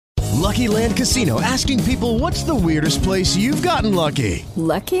Lucky Land Casino, asking people, what's the weirdest place you've gotten lucky?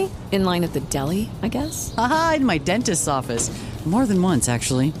 Lucky? In line at the deli, I guess? Aha, in my dentist's office. More than once,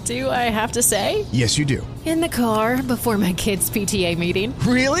 actually. Do I have to say? Yes, you do. In the car before my kids' PTA meeting.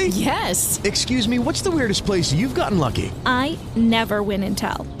 Really? Yes. Excuse me, what's the weirdest place you've gotten lucky? I never win and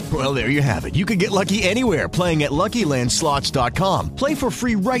tell. Well, there you have it. You can get lucky anywhere, playing at LuckyLandSlots.com. Play for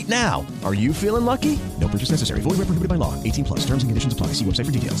free right now. Are you feeling lucky? No purchase necessary. Void where prohibited by law. 18 plus. Terms and conditions apply. See website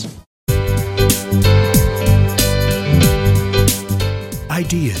for details.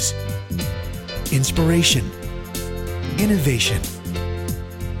 Ideas, inspiration, innovation.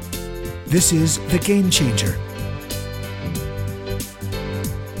 This is The Game Changer.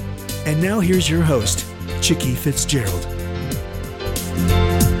 And now here's your host, Chicky Fitzgerald.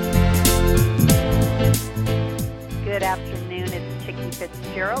 Good afternoon. It's Chicky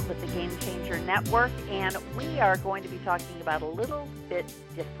Fitzgerald with the Game Changer Network, and we are going to be talking about a little bit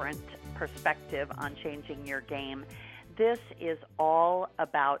different perspective on changing your game. This is all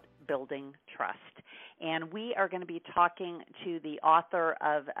about building trust. And we are going to be talking to the author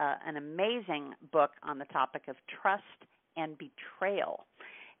of an amazing book on the topic of trust and betrayal.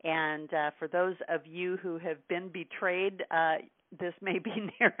 And for those of you who have been betrayed, this may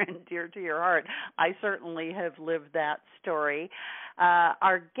be near and dear to your heart. I certainly have lived that story.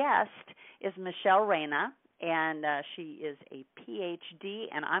 Our guest is Michelle Reina, and she is a PhD,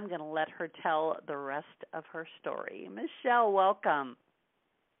 and I'm going to let her tell the rest of her story. Michelle, welcome.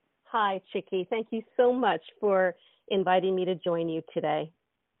 Hi, Chicky. Thank you so much for inviting me to join you today.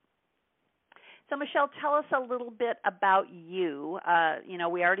 So, Michelle, tell us a little bit about you.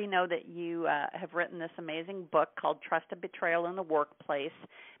 We already know that you have written this amazing book called Trust and Betrayal in the Workplace,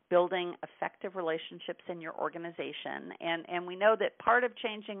 Building Effective Relationships in Your Organization. And we know that part of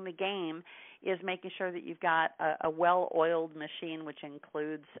changing the game is making sure that you've got a well-oiled machine, which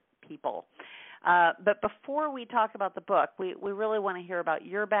includes people. But before we talk about the book, we really want to hear about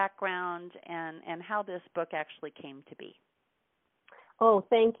your background and how this book actually came to be. Oh,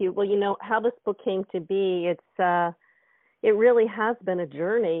 thank you. Well, how this book came to be, it really has been a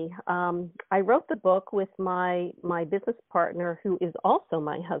journey. I wrote the book with my business partner, who is also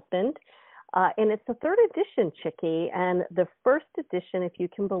my husband, and it's the third edition, Chicky, and the first edition, if you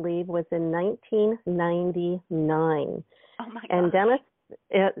can believe, was in 1999. Oh, my God. And Dennis,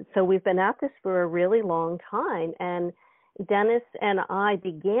 so we've been at this for a really long time, and Dennis and I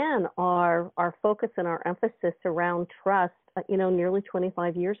began our focus and our emphasis around trust, nearly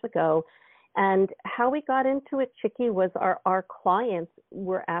 25 years ago. And how we got into it, Chicky, was our clients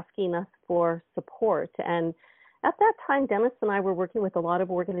were asking us for support. And at that time, Dennis and I were working with a lot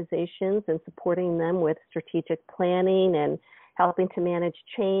of organizations and supporting them with strategic planning and helping to manage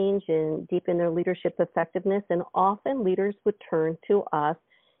change and deepen their leadership effectiveness. And often leaders would turn to us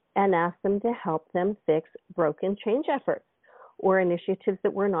and ask them to help them fix broken change efforts or initiatives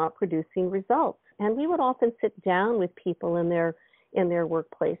that were not producing results. And we would often sit down with people in their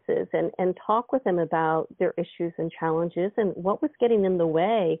workplaces and talk with them about their issues and challenges and what was getting in the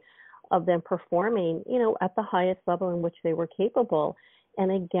way of them performing, at the highest level in which they were capable.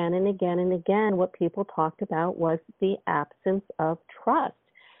 And again and again and again, what people talked about was the absence of trust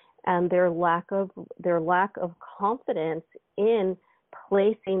and their lack of confidence in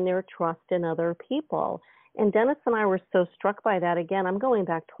placing their trust in other people. And Dennis and I were so struck by that. Again, I'm going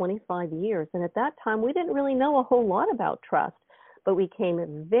back 25 years. And at that time, we didn't really know a whole lot about trust, but we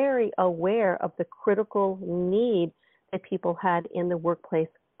became very aware of the critical need that people had in the workplace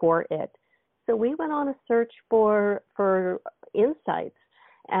for it. So we went on a search for insights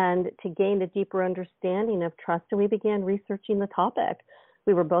and to gain a deeper understanding of trust, and we began researching the topic.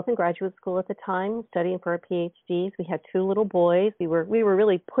 We were both in graduate school at the time, studying for our PhDs. We had two little boys. We were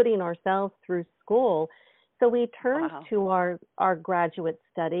really putting ourselves through school. So we turned to our graduate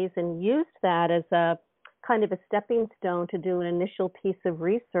studies and used that as a kind of a stepping stone to do an initial piece of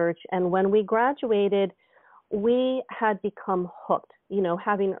research. And when we graduated, we had become hooked.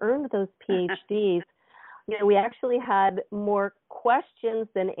 Having earned those PhDs, we actually had more questions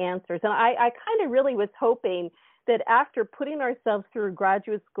than answers. And I kind of really was hoping that after putting ourselves through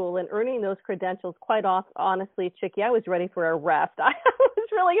graduate school and earning those credentials, quite honestly, Chicky, I was ready for a rest. I was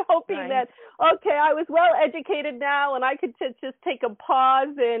really hoping that, okay, I was well educated now and I could just take a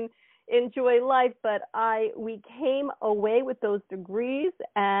pause and enjoy life. But we came away with those degrees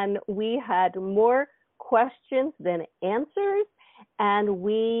and we had more questions than answers, and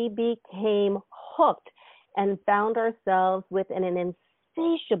we became hooked and found ourselves with an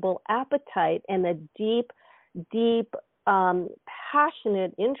insatiable appetite and a deep,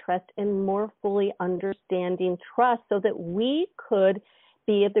 passionate interest in more fully understanding trust so that we could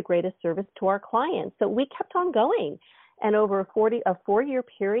be of the greatest service to our clients. So we kept on going. And over a 4-year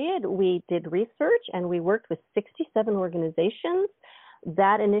period, we did research and we worked with 67 organizations.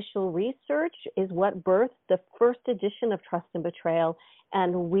 That initial research is what birthed the first edition of Trust and Betrayal.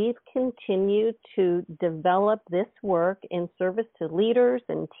 And we've continued to develop this work in service to leaders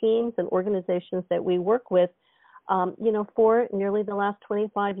and teams and organizations that we work with, for nearly the last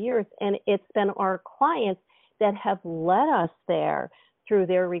 25 years. And it's been our clients that have led us there through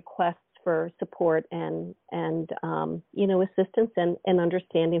their requests for support and assistance and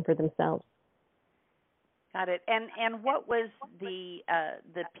understanding for themselves. Got it. And what was the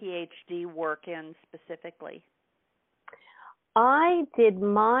PhD work in specifically? I did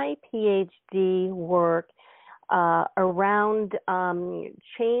my PhD work around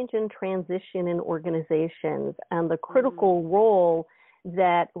change and transition in organizations and the critical role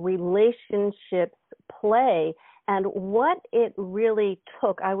that relationships play. And what it really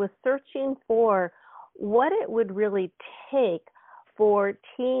took, I was searching for what it would really take for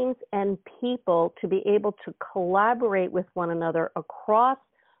teams and people to be able to collaborate with one another across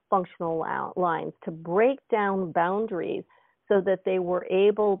functional lines, to break down boundaries so that they were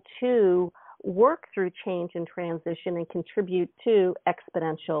able to work through change and transition and contribute to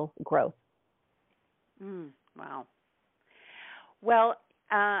exponential growth. Wow. Well,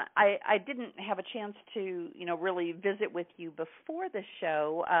 I didn't have a chance to, really visit with you before the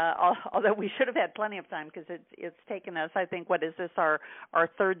show, although we should have had plenty of time because it's taken us, I think, what is this, our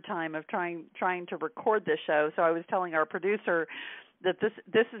third time of trying to record this show. So I was telling our producer that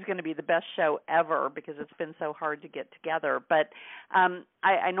this is going to be the best show ever because it's been so hard to get together. But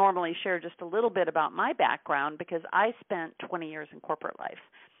I normally share just a little bit about my background because I spent 20 years in corporate life.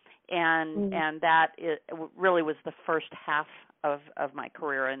 And that really was the first half of my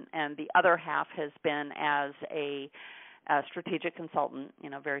career, and the other half has been as a strategic consultant,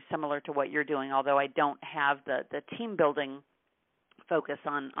 very similar to what you're doing, although I don't have the team building focus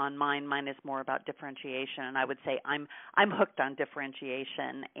on mine. Mine is more about differentiation, and I would say I'm hooked on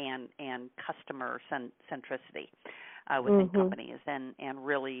differentiation and customer centricity within companies and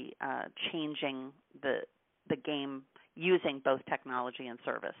really changing the game using both technology and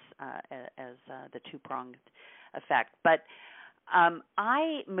service as the two-pronged effect. But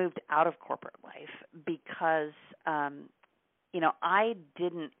I moved out of corporate life because, I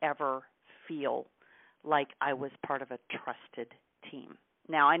didn't ever feel like I was part of a trusted team.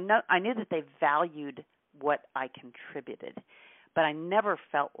 Now, I knew that they valued what I contributed, but I never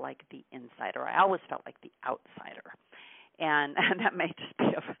felt like the insider. I always felt like the outsider. And that may just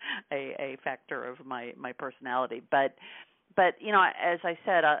be a factor of my personality. But as I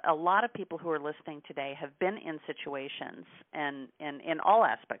said, a lot of people who are listening today have been in situations and in all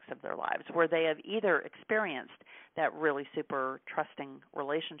aspects of their lives where they have either experienced that really super trusting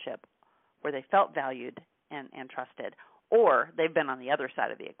relationship where they felt valued and trusted, or they've been on the other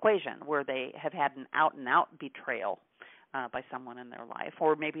side of the equation where they have had an out-and-out betrayal by someone in their life,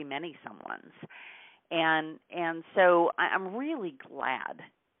 or maybe many someone's. And so I'm really glad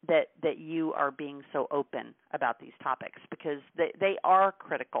that you are being so open about these topics because they are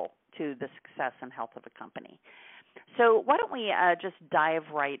critical to the success and health of a company. So why don't we just dive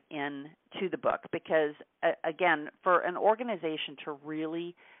right into the book because, again, for an organization to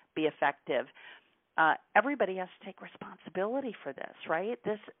really be effective, everybody has to take responsibility for this, right?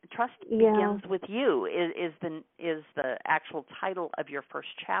 This trust begins with you is the actual title of your first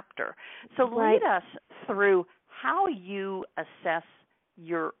chapter. So lead us through how you assess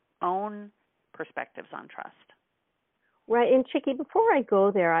your own perspectives on trust. Right. And Chickie, before I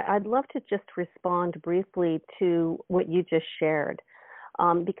go there, I'd love to just respond briefly to what you just shared,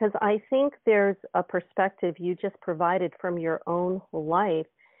 because I think there's a perspective you just provided from your own life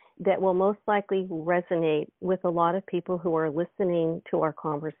that will most likely resonate with a lot of people who are listening to our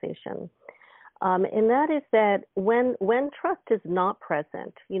conversation. And that is that when trust is not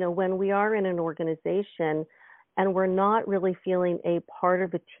present, when we are in an organization and we're not really feeling a part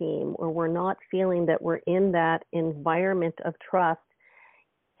of a team, or we're not feeling that we're in that environment of trust,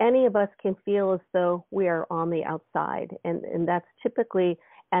 any of us can feel as though we are on the outside. And that's typically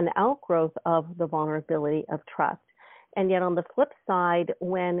an outgrowth of the vulnerability of trust. And yet on the flip side,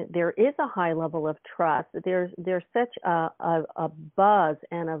 when there is a high level of trust, there's such a buzz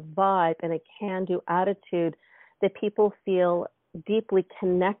and a vibe and a can-do attitude that people feel deeply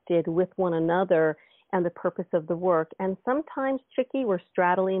connected with one another and the purpose of the work. And sometimes, Chickie, we're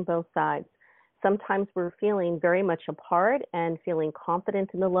straddling both sides. Sometimes we're feeling very much apart and feeling confident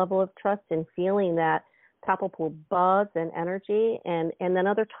in the level of trust and feeling that palpable buzz and energy. And then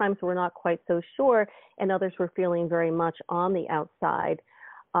other times we're not quite so sure, and others we're feeling very much on the outside.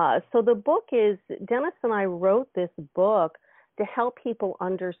 So the book is, Dennis and I wrote this book to help people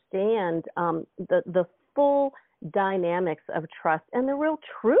understand the full dynamics of trust and the real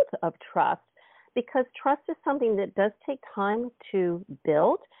truth of trust, because trust is something that does take time to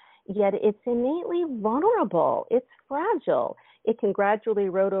build, yet it's innately vulnerable. It's fragile. It can gradually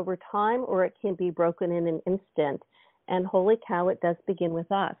erode over time, or it can be broken in an instant. And holy cow, it does begin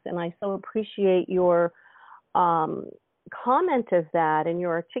with us. And I so appreciate your comment of that and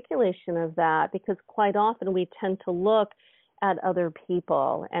your articulation of that, because quite often we tend to look at other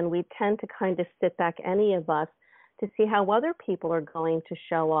people and we tend to kind of sit back, any of us, to see how other people are going to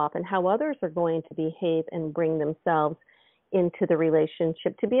show up and how others are going to behave and bring themselves into the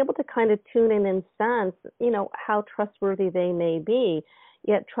relationship, to be able to kind of tune in and sense, how trustworthy they may be.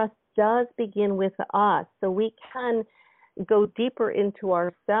 Yet trust does begin with us. So we can go deeper into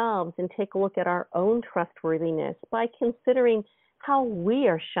ourselves and take a look at our own trustworthiness by considering how we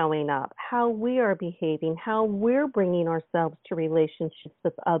are showing up, how we are behaving, how we're bringing ourselves to relationships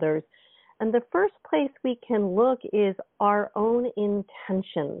with others. And the first place we can look is our own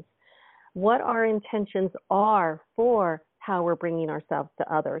intentions, what our intentions are for how we're bringing ourselves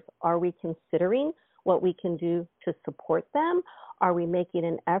to others. Are we considering what we can do to support them? Are we making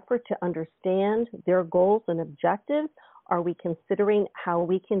an effort to understand their goals and objectives? Are we considering how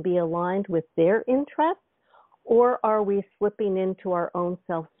we can be aligned with their interests? Or are we slipping into our own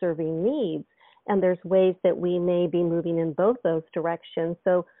self-serving needs? And there's ways that we may be moving in both those directions.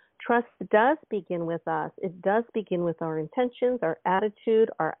 So trust does begin with us. It does begin with our intentions, our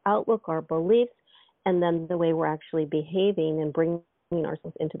attitude, our outlook, our beliefs, and then the way we're actually behaving and bringing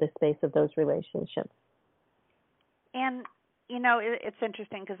ourselves into the space of those relationships. And it's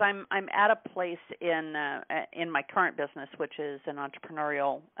interesting because I'm at a place in my current business, which is an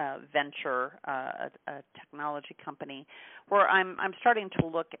entrepreneurial venture, a technology company, where I'm starting to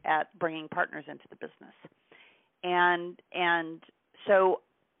look at bringing partners into the business, and so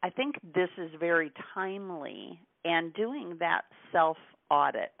I think this is very timely, and doing that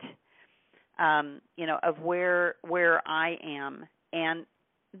self-audit, of where I am, and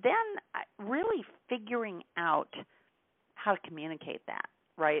then really figuring out how to communicate that,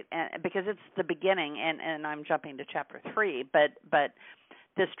 right? And because it's the beginning, and I'm jumping to chapter 3, but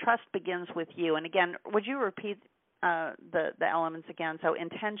this trust begins with you. And again, would you repeat the elements again? So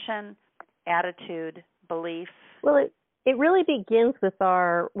intention, attitude, belief. Well, it really begins with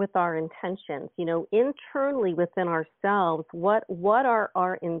our intentions. Internally within ourselves, what are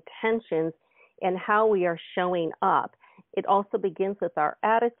our intentions and how we are showing up. It also begins with our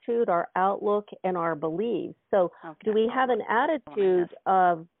attitude, our outlook, and our beliefs. So do we have an attitude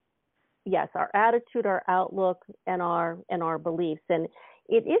of, yes, our attitude, our outlook, and our beliefs. And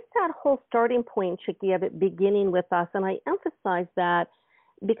it is that whole starting point, Chicky, of it beginning with us. And I emphasize that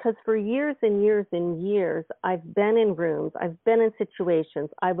because for years and years and years, I've been in rooms, I've been in situations,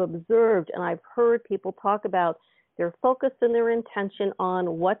 I've observed, and I've heard people talk about their focus and their intention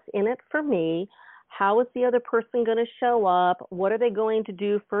on what's in it for me. How is the other person going to show up? What are they going to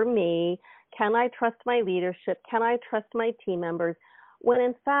do for me? Can I trust my leadership? Can I trust my team members? When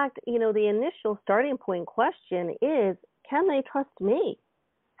in fact, the initial starting point question is, can they trust me?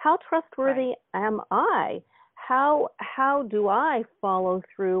 How trustworthy am I? How do I follow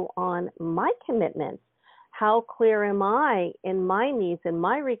through on my commitments? How clear am I in my needs and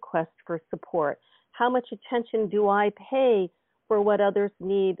my request for support? How much attention do I pay for what others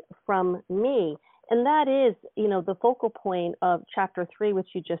need from me? And that is, the focal point of chapter 3, which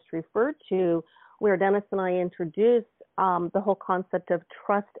you just referred to, where Dennis and I introduced the whole concept of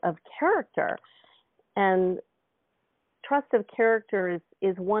trust of character. And trust of character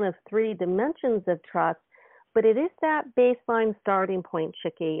is one of 3 dimensions of trust, but it is that baseline starting point,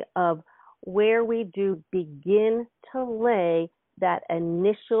 Chicky, of where we do begin to lay that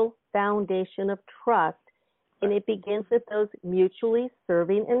initial foundation of trust, and it begins with those mutually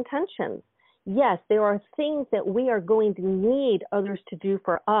serving intentions. Yes, there are things that we are going to need others to do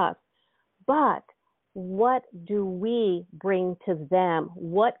for us, but what do we bring to them?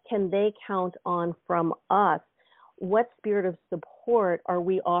 What can they count on from us? What spirit of support are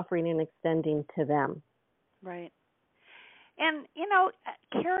we offering and extending to them? Right. And,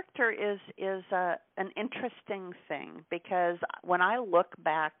 character is an interesting thing, because when I look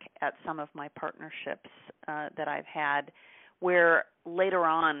back at some of my partnerships that I've had, where later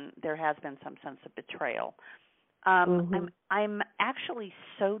on there has been some sense of betrayal, I'm actually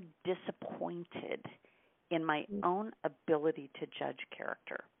so disappointed in my own ability to judge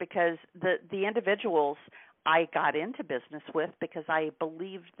character, because the individuals I got into business with, because I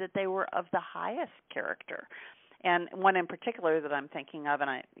believed that they were of the highest character. And one in particular that I'm thinking of, and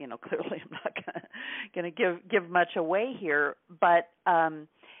I, clearly I'm not going to give much away here, but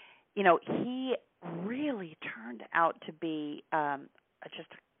he really turned out to be just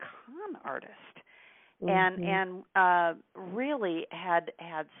a con artist, and really had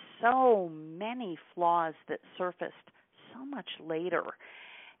so many flaws that surfaced so much later,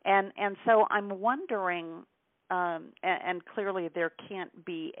 and so I'm wondering. And clearly there can't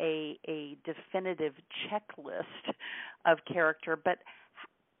be a definitive checklist of character, but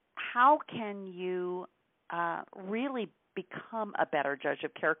how can you really become a better judge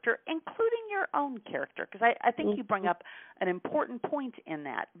of character, including your own character? Because I think you bring up an important point in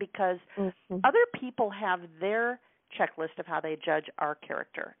that, because other people have their checklist of how they judge our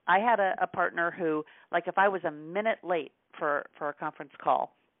character. I had a partner who, like, if I was a minute late for a conference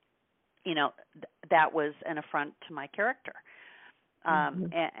call, that was an affront to my character.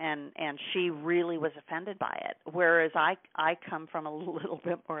 And she really was offended by it. Whereas I come from a little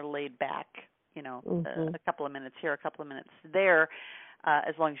bit more laid back, a couple of minutes here, a couple of minutes there,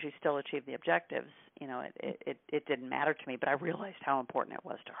 as long as you still achieve the objectives, it didn't matter to me, but I realized how important it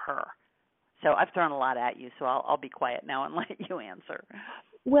was to her. So I've thrown a lot at you, so I'll be quiet now and let you answer.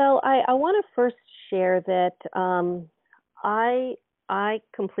 Well, I want to first share that I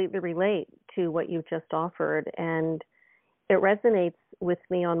completely relate to what you just offered, and it resonates with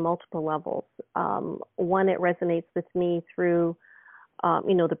me on multiple levels. One, it resonates with me through,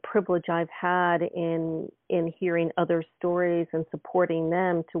 the privilege I've had in hearing other stories and supporting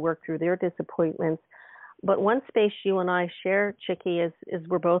them to work through their disappointments. But one space you and I share, Chicky, is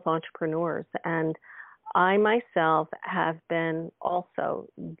we're both entrepreneurs, and I myself have been also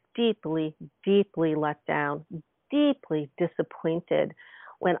deeply, deeply let down, deeply disappointed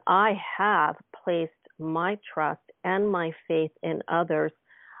when I have placed my trust and my faith in others,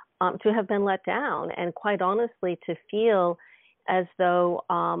 to have been let down, and quite honestly to feel as though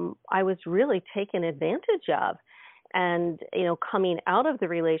I was really taken advantage of. And, coming out of the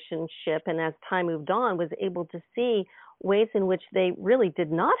relationship and as time moved on, was able to see ways in which they really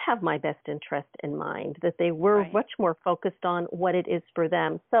did not have my best interest in mind, that they were much more focused on what it is for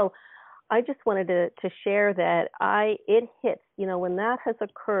them. So I just wanted to share that it hits, when that has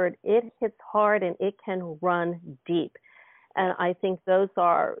occurred, it hits hard and it can run deep. And I think those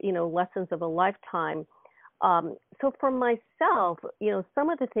are, lessons of a lifetime. So for myself, some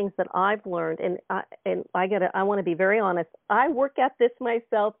of the things that I've learned, and I want to be very honest, I work at this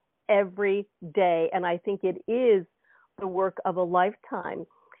myself every day, and I think it is the work of a lifetime.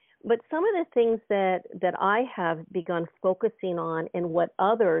 But some of the things that I have begun focusing on, and what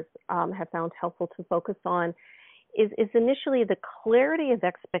others have found helpful to focus on, is initially the clarity of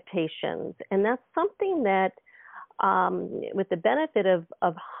expectations. And that's something that, with the benefit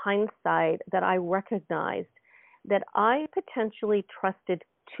of hindsight, that I recognized that I potentially trusted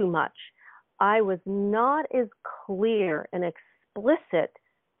too much. I was not as clear and explicit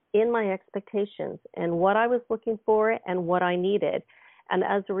in my expectations and what I was looking for and what I needed. And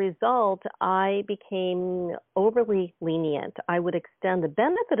as a result, I became overly lenient. I would extend the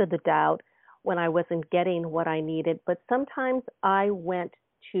benefit of the doubt when I wasn't getting what I needed, but sometimes I went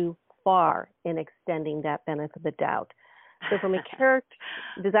too far in extending that benefit of the doubt. So from a character,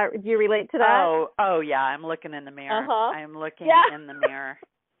 do you relate to that? Oh yeah, I'm looking in the mirror. I'm looking in the mirror.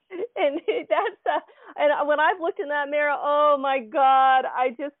 And and when I've looked in that mirror, oh my God,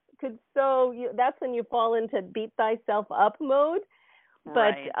 I just could that's when you fall into beat thyself up mode.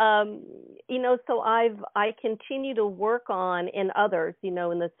 But, so I continue to work on in others, in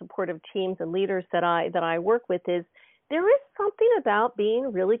the supportive teams and leaders that I work with, is there is something about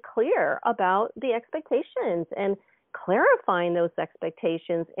being really clear about the expectations and clarifying those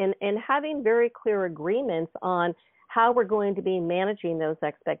expectations and having very clear agreements on how we're going to be managing those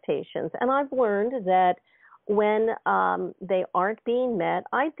expectations. And I've learned that when they aren't being met,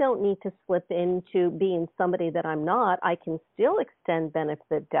 I don't need to slip into being somebody that I'm not. I can still extend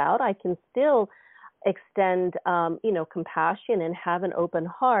benefit of doubt. I can still extend, compassion and have an open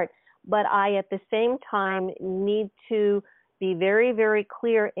heart. But I, at the same time, need to be very, very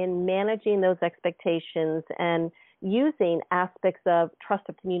clear in managing those expectations and using aspects of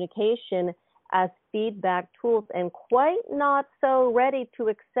trusted communication as feedback tools, and quite not so ready to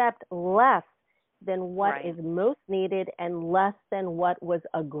accept less than what is most needed and less than what was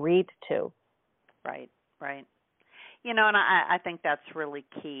agreed to. Right. And I think that's really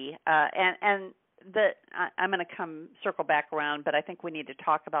key. And I'm going to circle back around, but I think we need to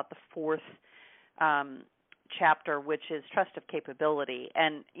talk about the fourth chapter, which is trust of capability.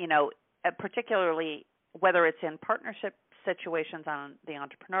 And, particularly whether it's in partnership situations on the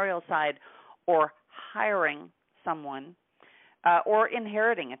entrepreneurial side or hiring someone or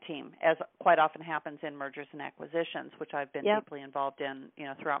inheriting a team, as quite often happens in mergers and acquisitions, which I've been deeply involved in,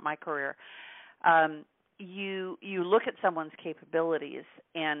 throughout my career. You look at someone's capabilities,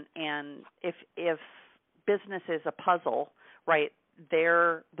 and if business is a puzzle, right,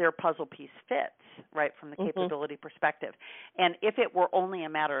 their puzzle piece fits, right, from the capability perspective. And if it were only a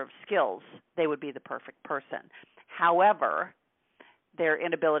matter of skills, they would be the perfect person. However, their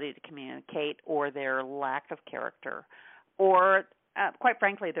inability to communicate, or their lack of character, or quite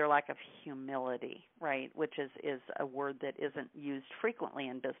frankly, their lack of humility, right, which is a word that isn't used frequently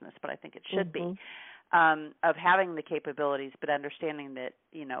in business, but I think it should be, of having the capabilities, but understanding that,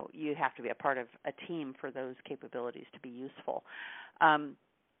 you have to be a part of a team for those capabilities to be useful. And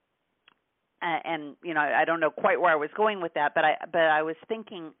I don't know quite where I was going with that, but I was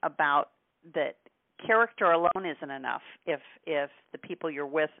thinking about that character alone isn't enough if the people you're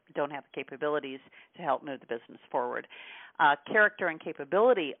with don't have the capabilities to help move the business forward. Character and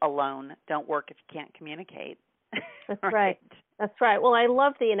capability alone don't work if you can't communicate. That's right. That's right. Well, I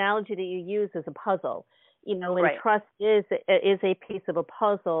love the analogy that you use as a puzzle. And trust is a piece of a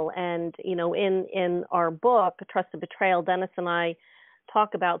puzzle. And, in our book, Trust and Betrayal, Dennis and I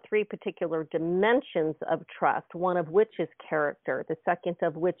talk about 3 particular dimensions of trust, one of which is character, the second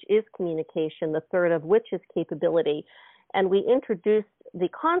of which is communication, the third of which is capability. And we introduced the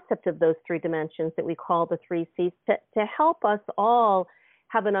concept of those 3 dimensions that we call the 3 C's to help us all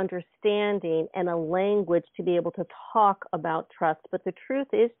have an understanding and a language to be able to talk about trust. But the truth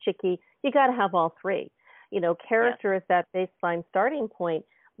is, Chicky, you got to have all 3. Character is that baseline starting point.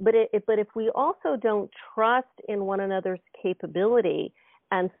 But if we also don't trust in one another's capability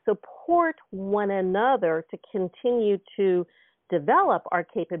and support one another to continue to develop our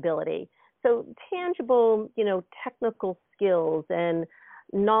capability, so tangible, technical skills and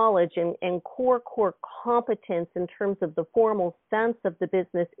knowledge and core competence in terms of the formal sense of the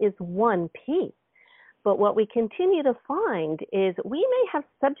business is one piece. But what we continue to find is we may have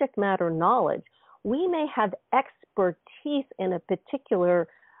subject matter knowledge. We may have expertise in a particular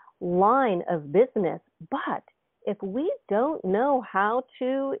line of business, but if we don't know how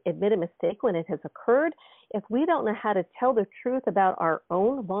to admit a mistake when it has occurred, if we don't know how to tell the truth about our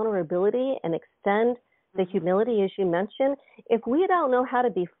own vulnerability and extend the humility, as you mentioned, if we don't know how to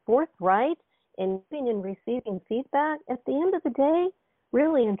be forthright in giving and receiving feedback, at the end of the day,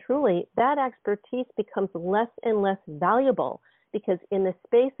 really and truly, that expertise becomes less and less valuable, because in the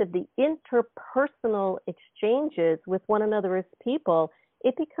space of the interpersonal exchanges with one another as people,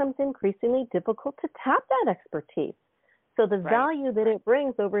 it becomes increasingly difficult to tap that expertise. So the value that it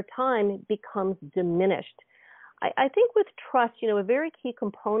brings over time becomes diminished. I think with trust, a very key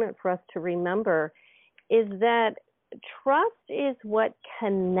component for us to remember is that trust is what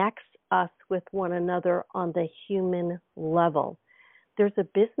connects us with one another on the human level. There's a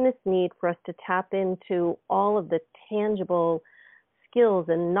business need for us to tap into all of the tangible skills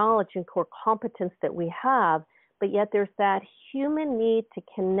and knowledge and core competence that we have, but yet there's that human need to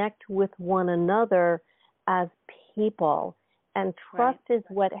connect with one another as people. And trust is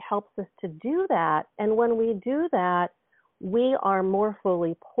what helps us to do that. And when we do that, we are more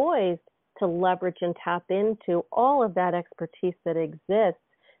fully poised to leverage and tap into all of that expertise that exists.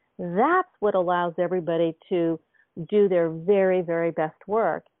 That's what allows everybody to do their very, very best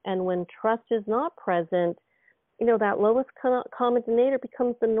work. And when trust is not present, that lowest common denominator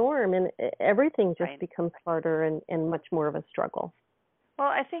becomes the norm, and everything just becomes harder and much more of a struggle. Well,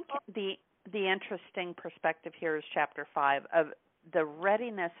 I think the interesting perspective here is Chapter 5 of the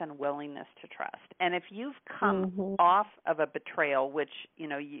readiness and willingness to trust. And if you've come off of a betrayal, which,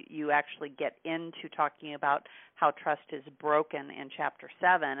 you actually get into talking about how trust is broken in Chapter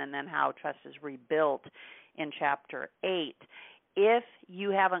 7 and then how trust is rebuilt in Chapter 8, if you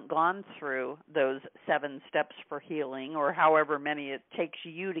haven't gone through those 7 steps for healing, or however many it takes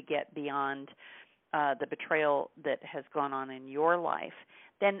you to get beyond the betrayal that has gone on in your life,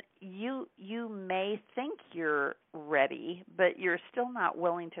 then you may think you're ready, but you're still not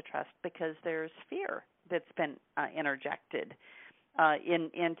willing to trust because there's fear that's been interjected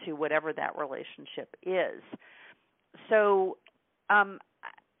into whatever that relationship is. So,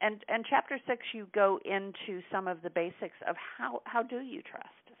 and Chapter 6, you go into some of the basics of how do you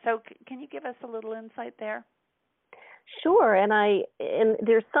trust. So can you give us a little insight there? Sure, and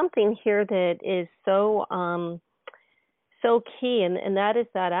there's something here that is so key, and that is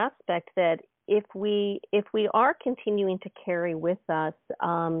that aspect that if we are continuing to carry with us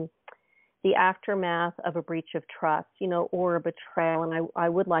the aftermath of a breach of trust, or a betrayal, and I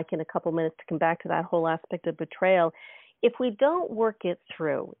would like in a couple minutes to come back to that whole aspect of betrayal. if we don't work it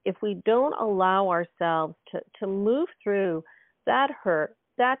through, if we don't allow ourselves to move through that hurt,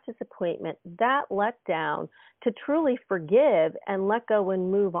 that disappointment, that letdown, to truly forgive and let go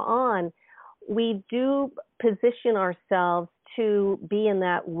and move on, we do position ourselves to be in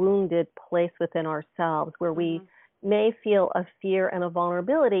that wounded place within ourselves where we may feel a fear and a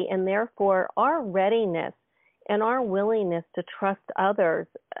vulnerability, and therefore our readiness and our willingness to trust others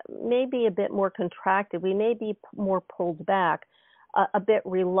may be a bit more contracted. We may be more pulled back, a bit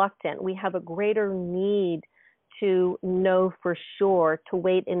reluctant. We have a greater need to know for sure, to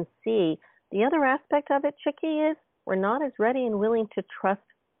wait and see. The other aspect of it, Chicky, is we're not as ready and willing to trust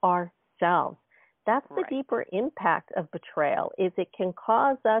ourselves. That's the deeper impact of betrayal, is it can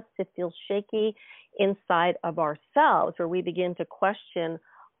cause us to feel shaky inside of ourselves, where we begin to question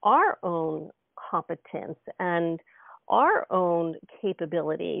our own competence and our own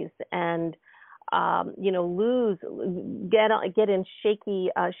capabilities, and get in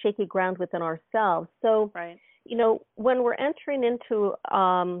shaky ground within ourselves. So, when we're entering into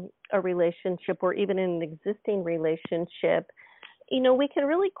a relationship or even an existing relationship, we can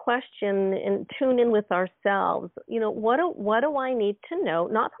really question and tune in with ourselves. What do I need to know?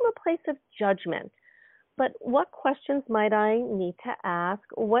 Not from a place of judgment, but what questions might I need to ask?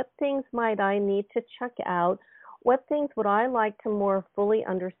 What things might I need to check out? What things would I like to more fully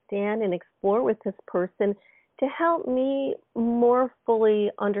understand and explore with this person to help me more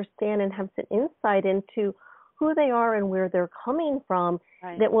fully understand and have some insight into who they are and where they're coming from,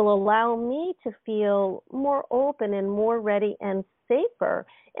 that will allow me to feel more open and more ready and safer.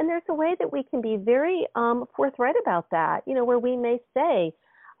 And there's a way that we can be very forthright about that, where we may say,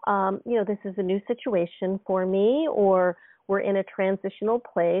 this is a new situation for me, or we're in a transitional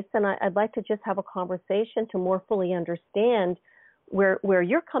place, and I'd like to just have a conversation to more fully understand where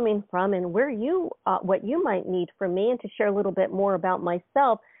you're coming from and where what you might need from me, and to share a little bit more about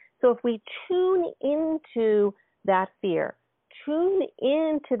myself. So if we tune into that fear, tune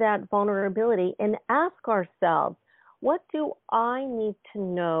into that vulnerability, and ask ourselves, what do I need to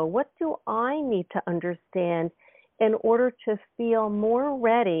know? What do I need to understand in order to feel more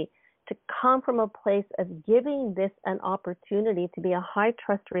ready to come from a place of giving this an opportunity to be a high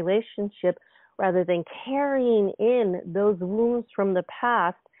trust relationship rather than carrying in those wounds from the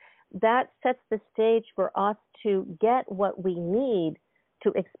past? That sets the stage for us to get what we need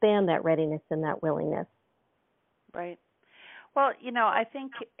to expand that readiness and that willingness. Right. Well, I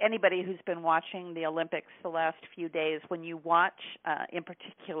think anybody who's been watching the Olympics the last few days, when you watch, in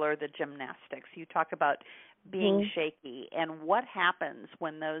particular, the gymnastics, you talk about being shaky, and what happens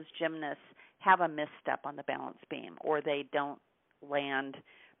when those gymnasts have a misstep on the balance beam, or they don't land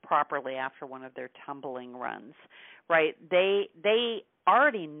properly after one of their tumbling runs, right? They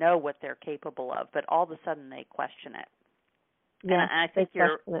already know what they're capable of, but all of a sudden they question it. Yeah, and I think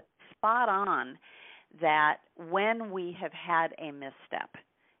you're spot on that when we have had a misstep,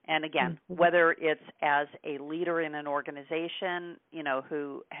 and again, whether it's as a leader in an organization,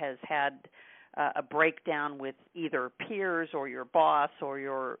 who has had a breakdown with either peers or your boss or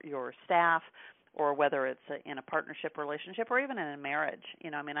your staff, or whether it's in a partnership relationship or even in a marriage.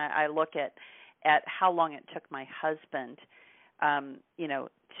 I look at how long it took my husband,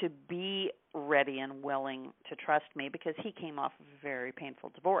 to be ready and willing to trust me, because he came off of a very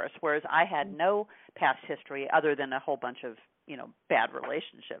painful divorce, whereas I had no past history other than a whole bunch of, bad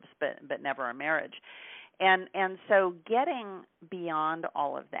relationships, but never a marriage. And so getting beyond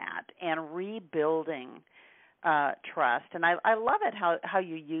all of that and rebuilding trust, and I love it how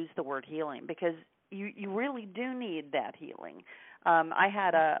you use the word healing, because you really do need that healing. I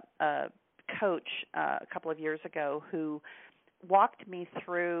had a coach a couple of years ago who walked me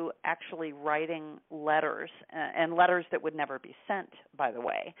through actually writing letters, and letters that would never be sent, by the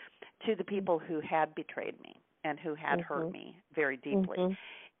way, to the people who had betrayed me and who had hurt me very deeply.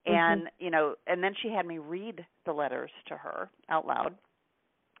 And, and then she had me read the letters to her out loud.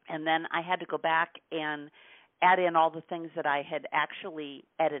 And then I had to go back and add in all the things that I had actually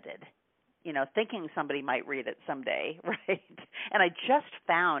edited, thinking somebody might read it someday, right? And I just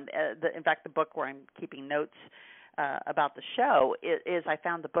found, in fact, the book where I'm keeping notes about the show is I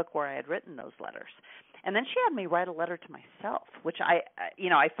found the book where I had written those letters. And then she had me write a letter to myself, which I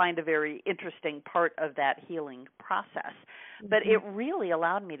find a very interesting part of that healing process. But it really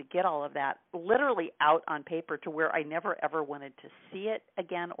allowed me to get all of that literally out on paper to where I never, ever wanted to see it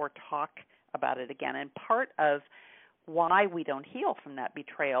again or talk about it again. And part of why we don't heal from that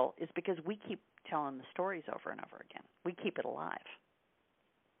betrayal is because we keep telling the stories over and over again. We keep it alive.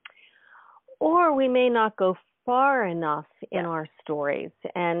 Or we may not go far enough in our stories.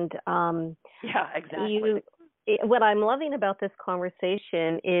 And exactly. what I'm loving about this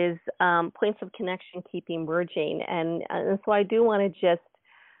conversation is points of connection keep emerging. And so I do want to just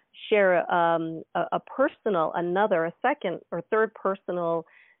share a personal, a second or third personal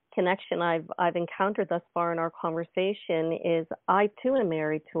connection I've encountered thus far in our conversation is I too am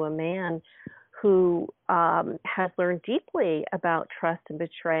married to a man who has learned deeply about trust and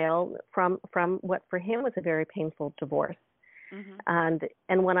betrayal from what for him was a very painful divorce. Mm-hmm.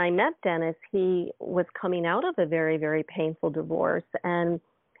 And when I met Dennis, he was coming out of a very, very painful divorce, and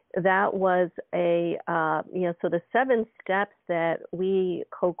that was so the 7 steps that we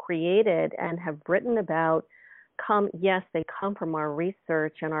co-created and have written about they come from our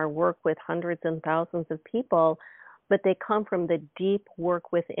research and our work with hundreds and thousands of people, but they come from the deep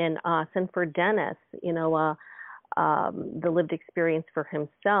work within us. And for Dennis, the lived experience for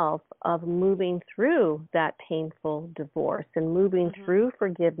himself of moving through that painful divorce and moving mm-hmm. through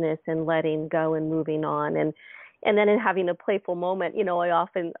forgiveness and letting go and moving on. And then in having a playful moment, I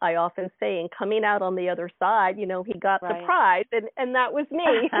often say, and coming out on the other side, he got the prize, and that was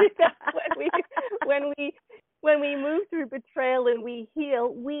me. When we move through betrayal and we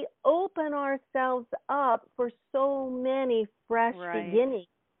heal, we open ourselves up for so many fresh beginnings.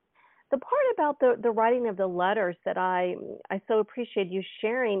 The part about the writing of the letters that I so appreciate you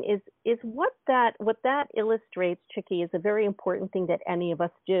sharing is what that illustrates, Chicky, is a very important thing that any of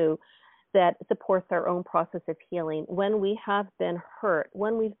us do that supports our own process of healing. When we have been hurt,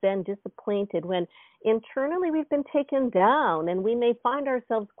 when we've been disappointed, when internally we've been taken down, and we may find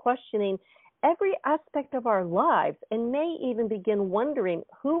ourselves questioning every aspect of our lives and may even begin wondering,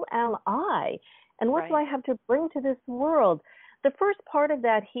 who am I? And what do I have to bring to this world? The first part of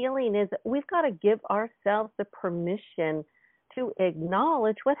that healing is we've got to give ourselves the permission to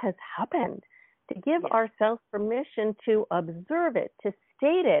acknowledge what has happened, to give ourselves permission to observe it, to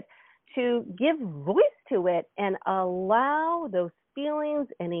state it, to give voice to it and allow those feelings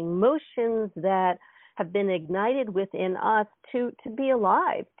and emotions that have been ignited within us to be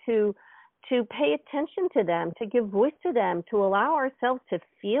alive, to pay attention to them, to give voice to them, to allow ourselves to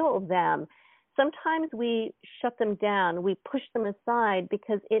feel them. Sometimes we shut them down, we push them aside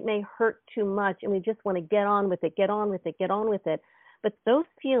because it may hurt too much and we just want to get on with it. But those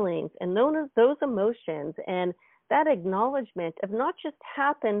feelings and those emotions and that acknowledgement of not just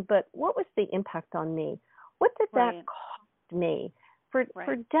happened, but what was the impact on me? What did that cost me? For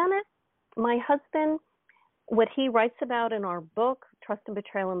Dennis, my husband, what he writes about in our book, Trust and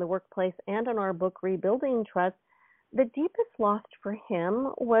Betrayal in the Workplace, and in our book, Rebuilding Trust, the deepest loss for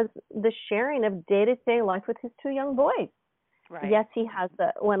him was the sharing of day-to-day life with his 2 young boys. Yes, he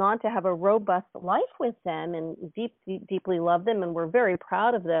went on to have a robust life with them and deeply loved them, and we're very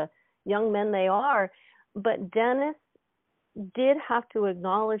proud of the young men they are. But Dennis did have to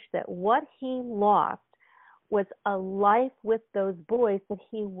acknowledge that what he lost was a life with those boys that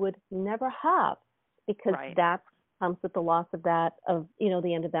he would never have, because that comes with the loss of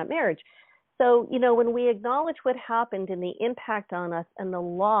the end of that marriage. So, when we acknowledge what happened and the impact on us and the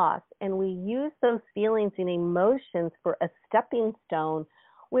loss, and we use those feelings and emotions for a stepping stone,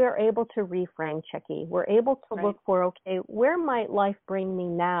 we are able to reframe, Chicky. We're able to look for, okay, where might life bring me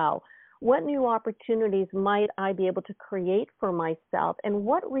now? What new opportunities might I be able to create for myself? And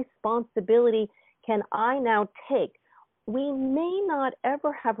what responsibility can I now take? We may not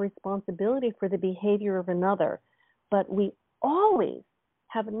ever have responsibility for the behavior of another, but we always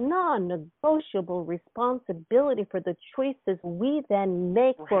have non-negotiable responsibility for the choices we then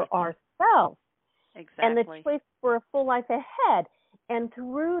make for ourselves. Exactly. And the choice for a full life ahead. And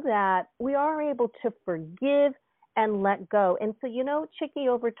through that, we are able to forgive and let go. And so, Chicky,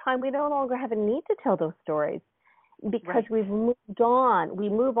 over time, we no longer have a need to tell those stories because we've moved on. We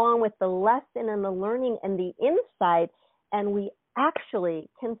move on with the lesson and the learning and the insight, and we actually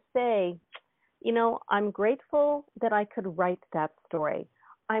can say, I'm grateful that I could write that story.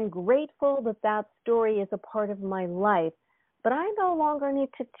 I'm grateful that that story is a part of my life, but I no longer need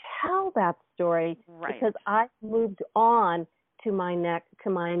to tell that story because I've moved on to my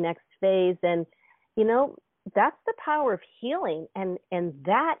next phase. And, that's the power of healing. And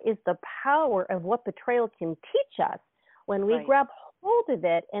that is the power of what betrayal can teach us when we grab hold of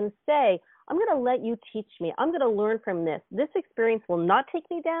it and say, I'm going to let you teach me. I'm going to learn from this. This experience will not take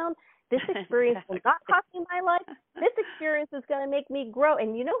me down. This experience will not cost me my life. This experience is going to make me grow.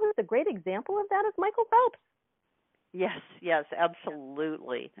 And you know who's a great example of that is Michael Phelps. Yes,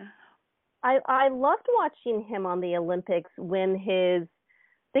 absolutely. I loved watching him on the Olympics when I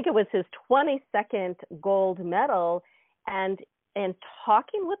think it was his 22nd gold medal, and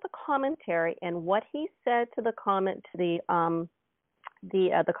talking with the commentary and what he said to the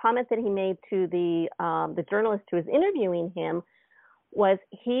the comment that he made to the journalist who was interviewing him was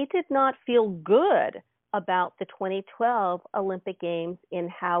he did not feel good about the 2012 Olympic Games in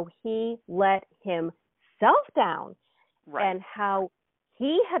how he let himself down, and how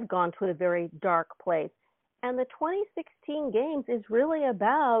he had gone to a very dark place. And the 2016 Games is really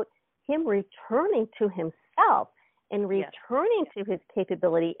about him returning to himself and returning to his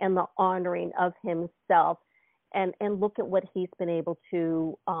capability and the honoring of himself. And look at what he's been able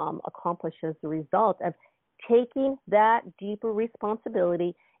to accomplish as a result of taking that deeper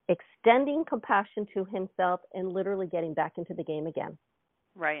responsibility, extending compassion to himself, and literally getting back into the game again.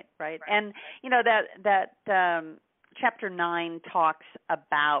 Right. And, that Chapter 9 talks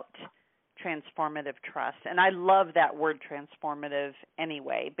about transformative trust. And I love that word transformative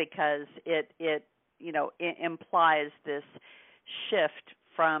anyway, because it implies this shift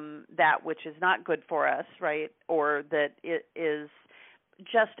from that which is not good for us, right, or that it is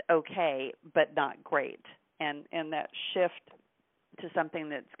just okay but not great, and that shift to something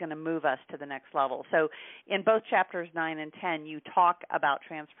that's going to move us to the next level. So in both chapters 9 and 10, you talk about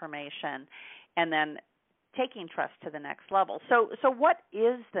transformation and then taking trust to the next level. So what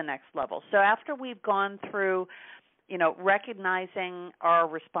is the next level? So after we've gone through, recognizing our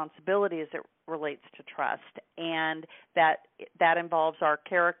responsibility as it relates to trust, and that involves our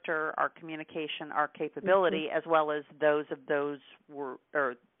character, our communication, our capability, as well as those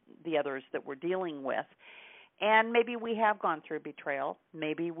or the others that we're dealing with. And maybe we have gone through betrayal.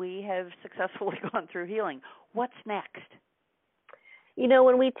 Maybe we have successfully gone through healing. What's next?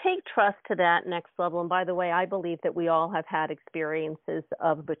 When we take trust to that next level, and by the way, I believe that we all have had experiences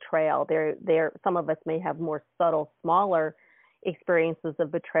of betrayal. Some of us may have more subtle, smaller experiences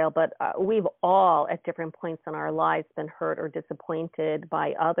of betrayal, but we've all at different points in our lives been hurt or disappointed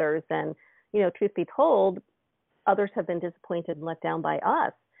by others. And, truth be told, others have been disappointed and let down by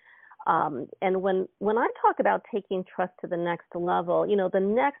us. And when I talk about taking trust to the next level, the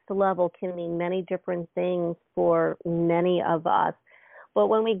next level can mean many different things for many of us. But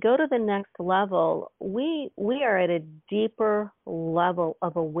when we go to the next level, we are at a deeper level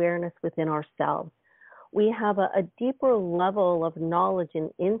of awareness within ourselves. We have a deeper level of knowledge and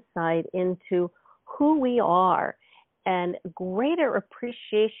insight into who we are, and greater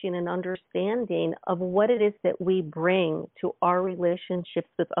appreciation and understanding of what it is that we bring to our relationships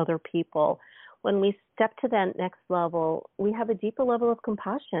with other people. When we step to that next level, we have a deeper level of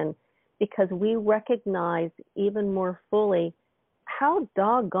compassion because we recognize even more fully how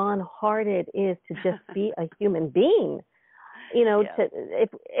doggone hard it is to just be a human being.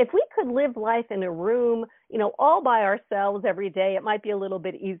 If we could live life in a room, all by ourselves every day, it might be a little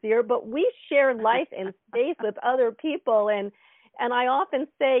bit easier, but we share life and space with other people. And I often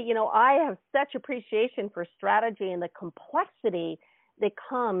say, I have such appreciation for strategy and the complexity that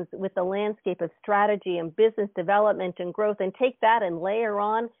comes with the landscape of strategy and business development and growth, and take that and layer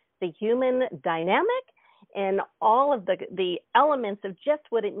on the human dynamic and all of the elements of just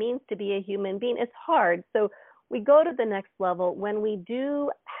what it means to be a human being. It's hard. So we go to the next level when we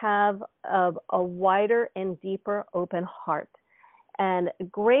do have a wider and deeper open heart and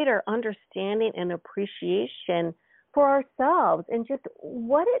greater understanding and appreciation for ourselves and just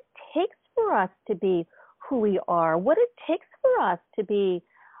what it takes for us to be who we are, what it takes for us to be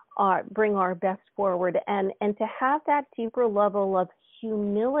bring our best forward, and to have that deeper level of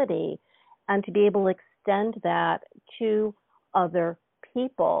humility and to be able to extend that to other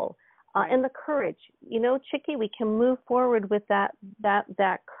people. And the courage, Chicky, we can move forward with that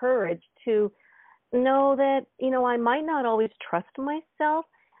courage to know that, I might not always trust myself,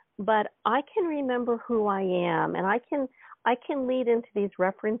 but I can remember who I am, and I can lead into these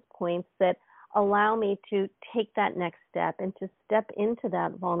reference points that allow me to take that next step and to step into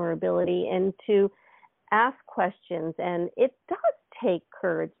that vulnerability and to ask questions. And it does take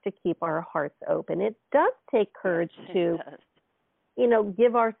courage to keep our hearts open. It does take courage to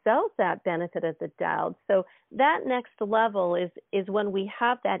give ourselves that benefit of the doubt. So that next level is when we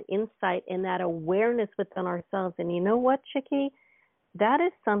have that insight and that awareness within ourselves. And you know what, Chicky? That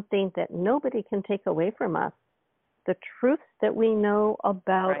is something that nobody can take away from us. The truths that we know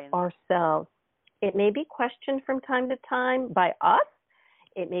about ourselves. It may be questioned from time to time by us.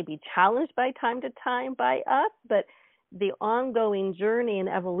 It may be challenged by time to time by us. But the ongoing journey and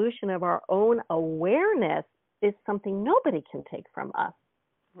evolution of our own awareness is something nobody can take from us.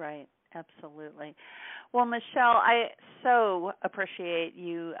 Right, absolutely. Well, Michelle, I so appreciate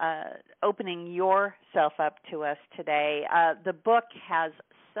you opening yourself up to us today. The book has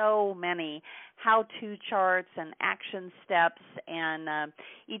so many how-to charts and action steps, and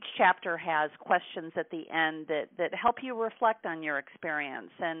each chapter has questions at the end that help you reflect on your experience.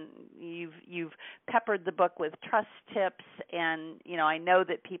 And you've peppered the book with trust tips, and I know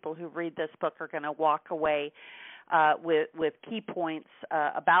that people who read this book are going to walk away with key points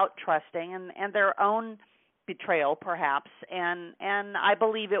about trusting and their own betrayal, perhaps, and I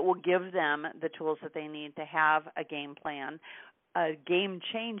believe it will give them the tools that they need to have a game plan, a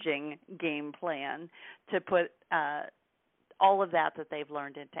game-changing game plan to put all of that they've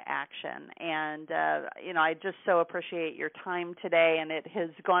learned into action. And, I just so appreciate your time today, and it has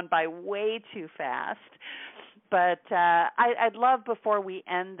gone by way too fast. But I'd love, before we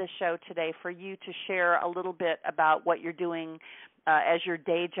end the show today, for you to share a little bit about what you're doing as your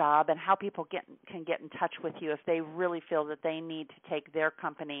day job and how people can get in touch with you if they really feel that they need to take their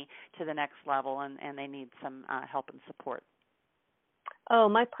company to the next level and they need some help and support. Oh,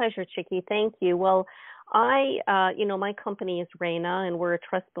 my pleasure, Chickie. Thank you. Well, my company is Reina, and we're a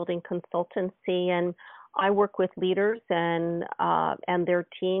trust building consultancy, and I work with leaders and their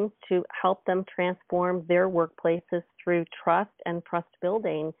teams to help them transform their workplaces through trust and trust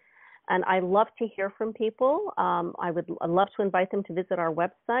building. And I love to hear from people. I'd love to invite them to visit our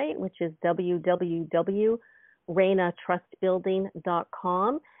website, which is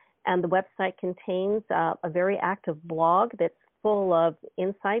www.reinatrustbuilding.com. And the website contains a very active blog that's full of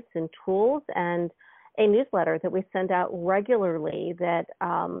insights and tools, and a newsletter that we send out regularly that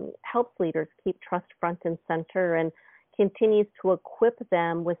helps leaders keep trust front and center and continues to equip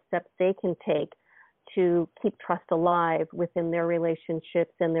them with steps they can take to keep trust alive within their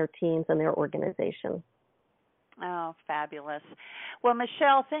relationships and their teams and their organization. Oh, fabulous. Well,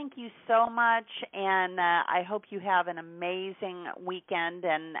 Michelle, thank you so much, and I hope you have an amazing weekend.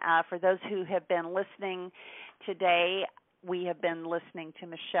 And for those who have been listening today, we have been listening to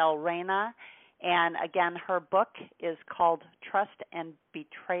Michelle Reina, and again, her book is called Trust and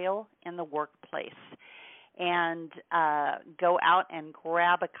Betrayal in the Workplace. And go out and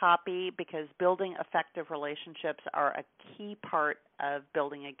grab a copy, because building effective relationships are a key part of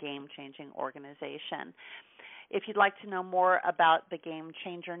building a game-changing organization. If you'd like to know more about the Game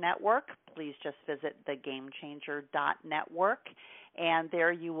Changer Network, please just visit thegamechanger.network. And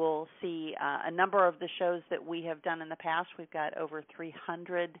there you will see a number of the shows that we have done in the past. We've got over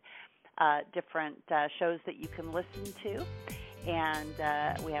 300 different shows that you can listen to. And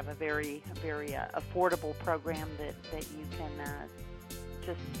we have a very, very affordable program that you can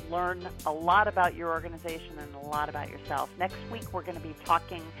just learn a lot about your organization and a lot about yourself. Next week, we're going to be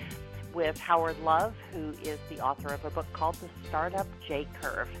talking with Howard Love, who is the author of a book called The Startup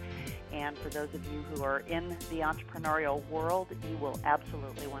J-Curve. And for those of you who are in the entrepreneurial world, you will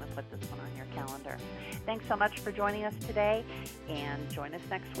absolutely want to put this one on your calendar. Thanks so much for joining us today, and join us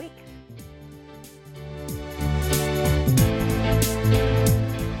next week.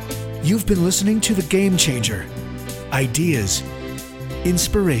 You've been listening to The Game Changer. Ideas,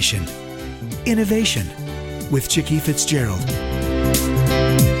 inspiration, innovation with Chickie Fitzgerald.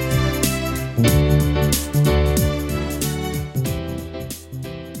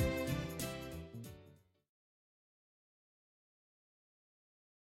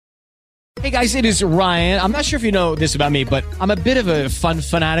 Hey guys, it is Ryan. I'm not sure if you know this about me, but I'm a bit of a fun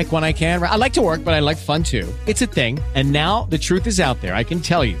fanatic when I can. I like to work, but I like fun too. It's a thing. And now the truth is out there. I can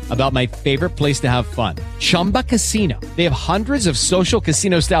tell you about my favorite place to have fun. Chumba Casino. They have hundreds of social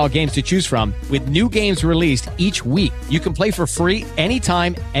casino style games to choose from, with new games released each week. You can play for free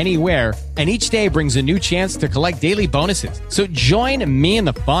anytime, anywhere. And each day brings a new chance to collect daily bonuses. So join me in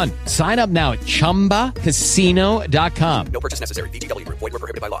the fun. Sign up now at ChumbaCasino.com. No purchase necessary. VGW Group. Void where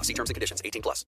prohibited by law. See terms and conditions. 18+.